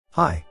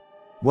Hi.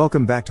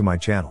 Welcome back to my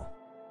channel.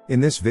 In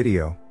this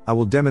video, I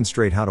will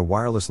demonstrate how to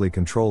wirelessly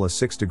control a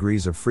 6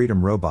 degrees of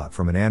freedom robot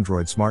from an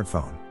Android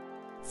smartphone.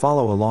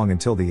 Follow along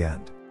until the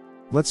end.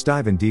 Let's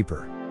dive in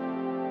deeper.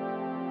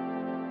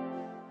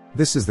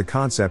 This is the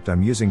concept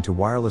I'm using to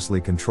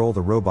wirelessly control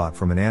the robot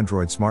from an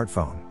Android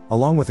smartphone,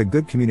 along with a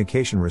good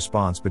communication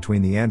response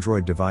between the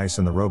Android device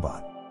and the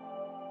robot.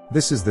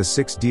 This is the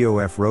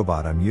 6DOF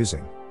robot I'm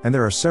using, and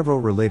there are several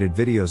related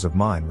videos of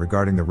mine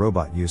regarding the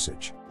robot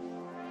usage.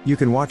 You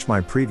can watch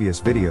my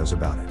previous videos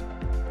about it.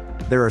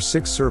 There are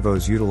 6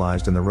 servos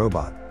utilized in the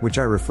robot, which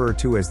I refer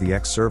to as the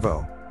X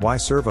servo, Y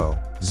servo,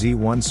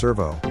 Z1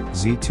 servo,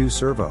 Z2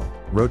 servo,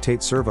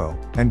 rotate servo,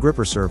 and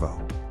gripper servo.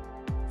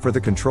 For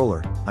the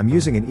controller, I'm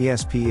using an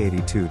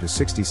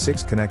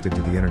ESP82-66 connected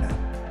to the internet.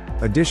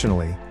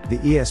 Additionally, the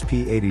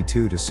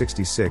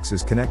ESP82-66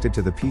 is connected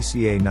to the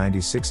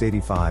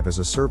PCA9685 as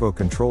a servo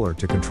controller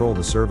to control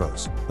the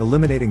servos,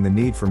 eliminating the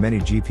need for many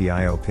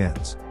GPIO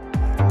pins.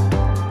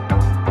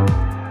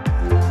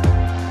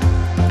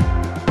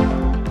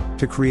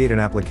 To create an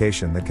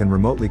application that can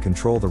remotely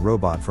control the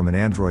robot from an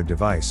Android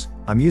device,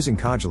 I'm using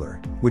Kodular,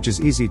 which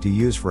is easy to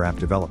use for app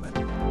development.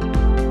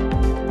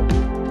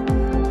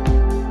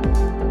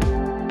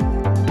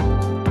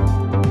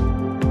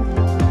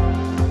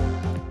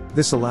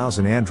 This allows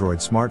an Android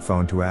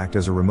smartphone to act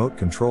as a remote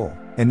control,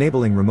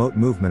 enabling remote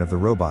movement of the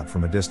robot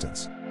from a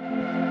distance.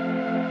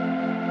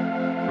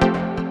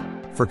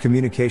 For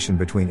communication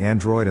between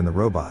Android and the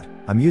robot,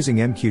 I'm using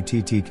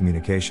MQTT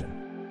communication.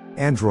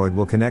 Android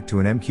will connect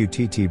to an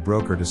MQTT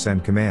broker to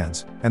send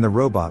commands, and the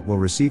robot will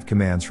receive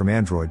commands from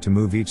Android to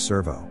move each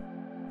servo.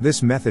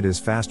 This method is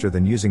faster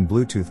than using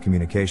Bluetooth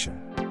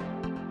communication.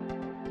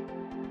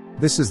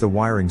 This is the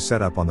wiring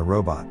setup on the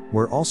robot,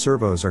 where all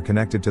servos are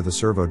connected to the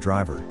servo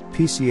driver,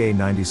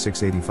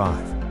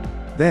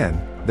 PCA9685. Then,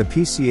 the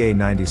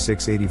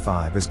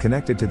PCA9685 is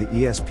connected to the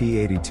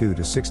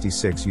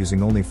ESP82-66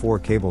 using only 4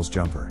 cables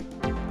jumper.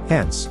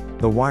 Hence,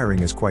 the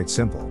wiring is quite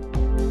simple.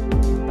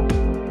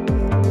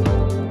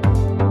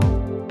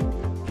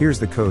 Here's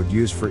the code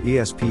used for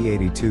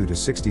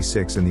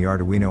ESP82-66 in the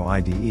Arduino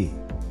IDE.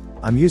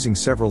 I'm using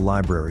several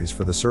libraries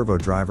for the servo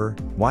driver,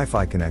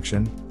 Wi-Fi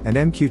connection, and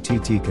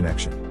MQTT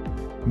connection.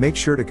 Make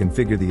sure to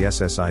configure the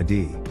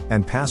SSID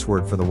and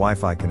password for the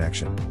Wi-Fi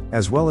connection,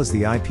 as well as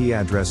the IP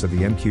address of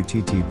the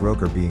MQTT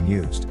broker being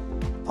used.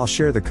 I'll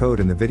share the code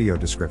in the video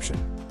description.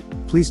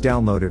 Please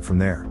download it from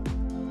there.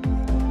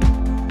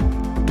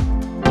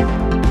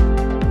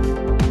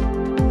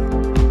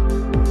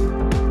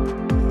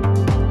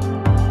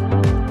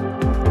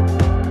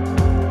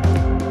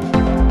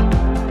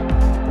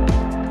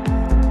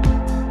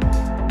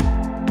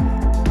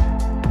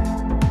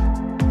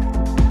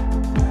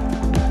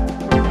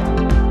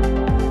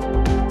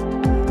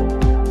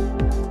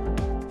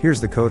 Here's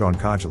the code on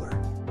Kodular.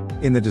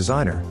 In the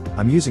designer,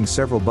 I'm using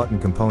several button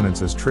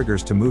components as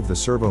triggers to move the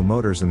servo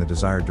motors in the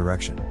desired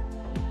direction.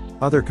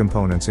 Other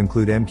components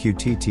include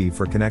MQTT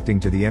for connecting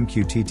to the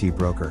MQTT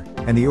broker,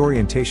 and the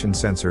orientation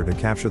sensor to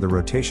capture the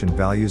rotation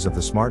values of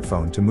the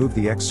smartphone to move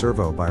the X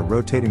servo by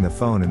rotating the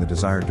phone in the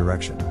desired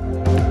direction.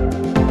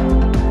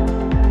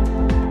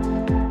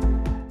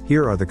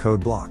 Here are the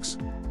code blocks.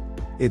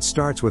 It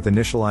starts with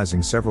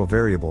initializing several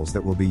variables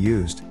that will be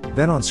used,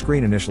 then on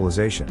screen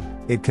initialization,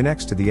 it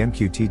connects to the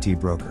MQTT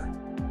broker.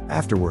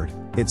 Afterward,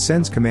 it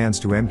sends commands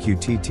to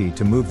MQTT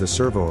to move the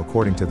servo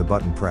according to the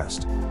button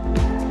pressed.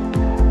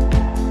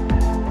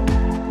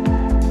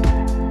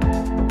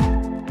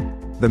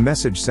 The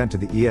message sent to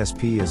the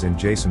ESP is in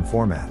JSON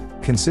format,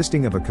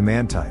 consisting of a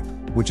command type,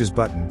 which is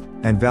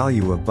button, and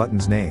value of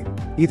button's name,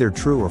 either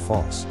true or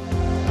false.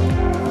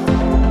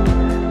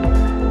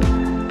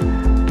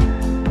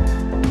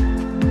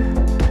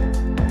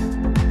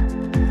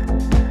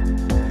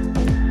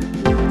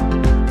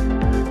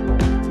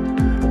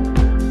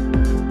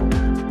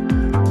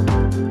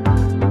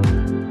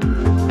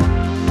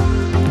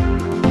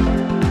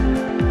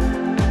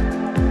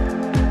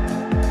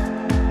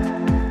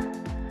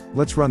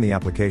 Let's run the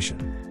application.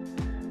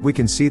 We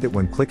can see that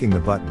when clicking the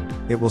button,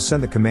 it will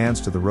send the commands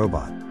to the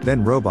robot,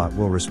 then robot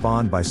will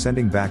respond by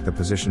sending back the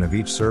position of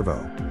each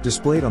servo,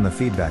 displayed on the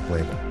feedback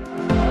label.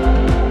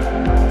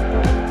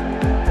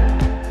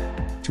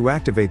 To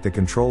activate the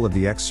control of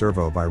the X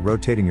servo by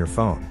rotating your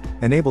phone,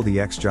 enable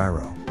the X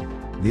gyro.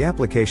 The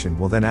application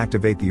will then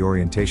activate the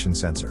orientation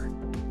sensor.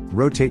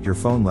 Rotate your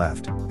phone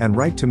left and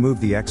right to move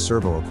the X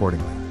servo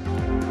accordingly.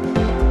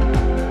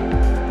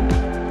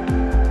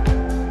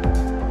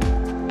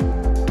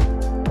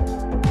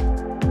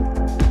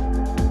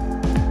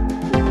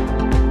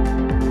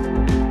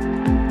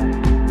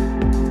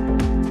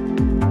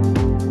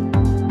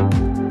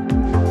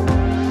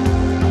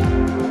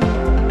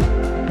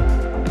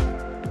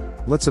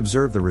 Let's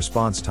observe the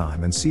response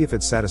time and see if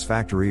it's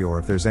satisfactory or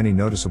if there's any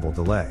noticeable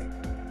delay.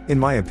 In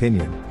my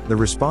opinion, the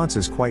response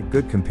is quite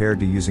good compared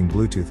to using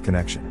Bluetooth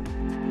connection.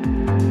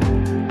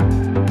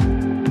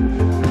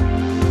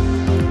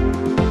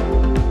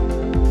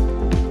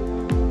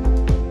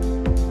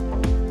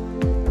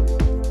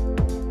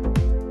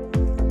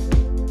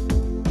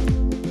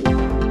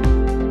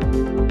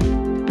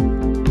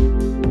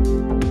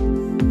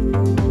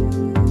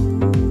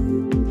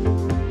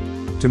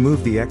 To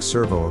move the X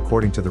servo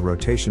according to the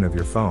rotation of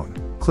your phone,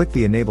 click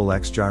the Enable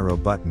X Gyro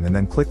button and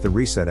then click the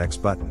Reset X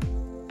button.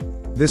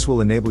 This will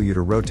enable you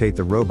to rotate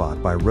the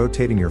robot by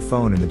rotating your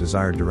phone in the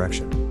desired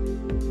direction.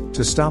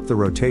 To stop the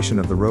rotation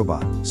of the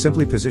robot,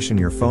 simply position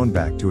your phone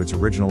back to its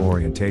original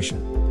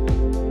orientation.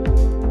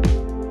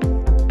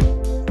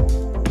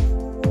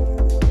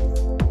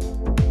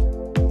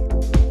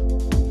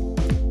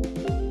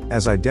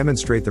 As I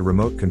demonstrate the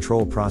remote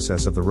control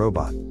process of the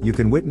robot, you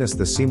can witness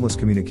the seamless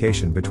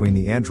communication between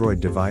the Android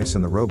device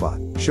and the robot,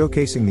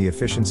 showcasing the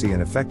efficiency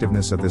and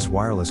effectiveness of this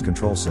wireless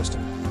control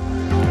system.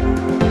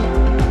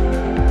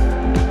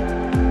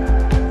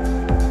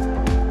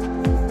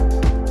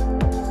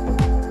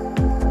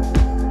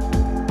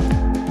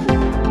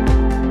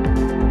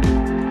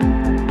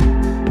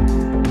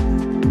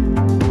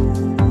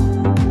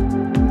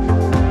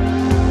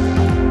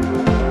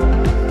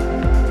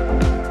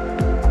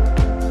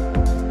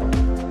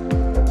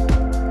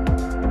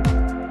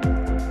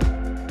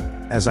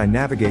 As I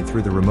navigate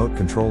through the remote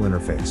control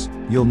interface,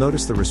 you'll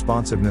notice the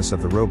responsiveness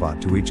of the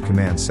robot to each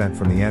command sent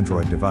from the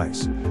Android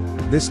device.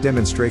 This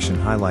demonstration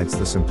highlights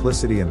the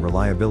simplicity and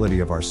reliability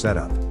of our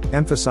setup,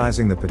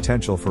 emphasizing the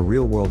potential for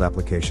real-world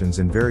applications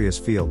in various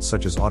fields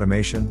such as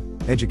automation,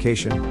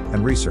 education,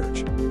 and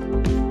research.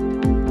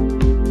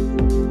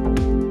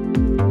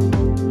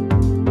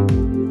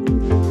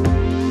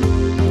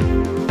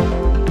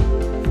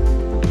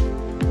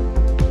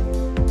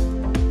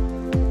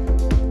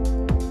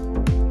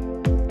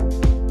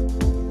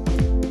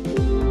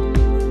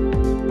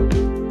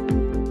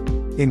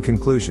 In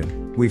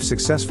conclusion, we've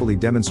successfully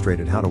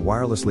demonstrated how to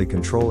wirelessly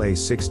control a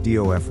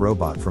 6DOF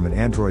robot from an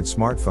Android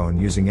smartphone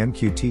using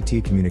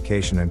MQTT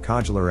communication and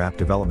Kodular app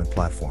development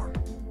platform.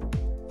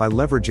 By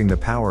leveraging the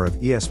power of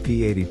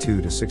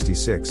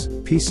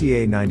ESP82-66,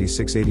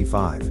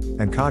 PCA9685,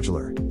 and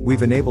Kodular,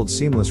 we've enabled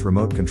seamless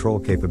remote control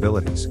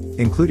capabilities,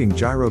 including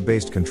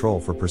gyro-based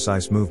control for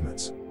precise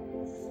movements.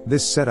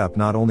 This setup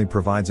not only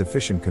provides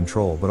efficient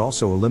control but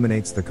also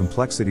eliminates the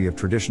complexity of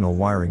traditional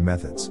wiring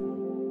methods.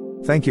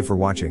 Thank you for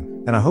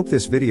watching, and I hope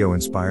this video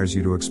inspires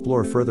you to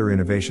explore further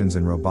innovations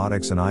in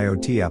robotics and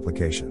IoT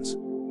applications.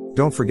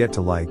 Don't forget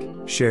to like,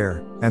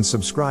 share, and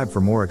subscribe for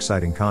more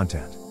exciting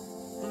content.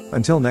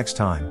 Until next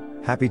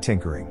time, happy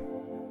tinkering.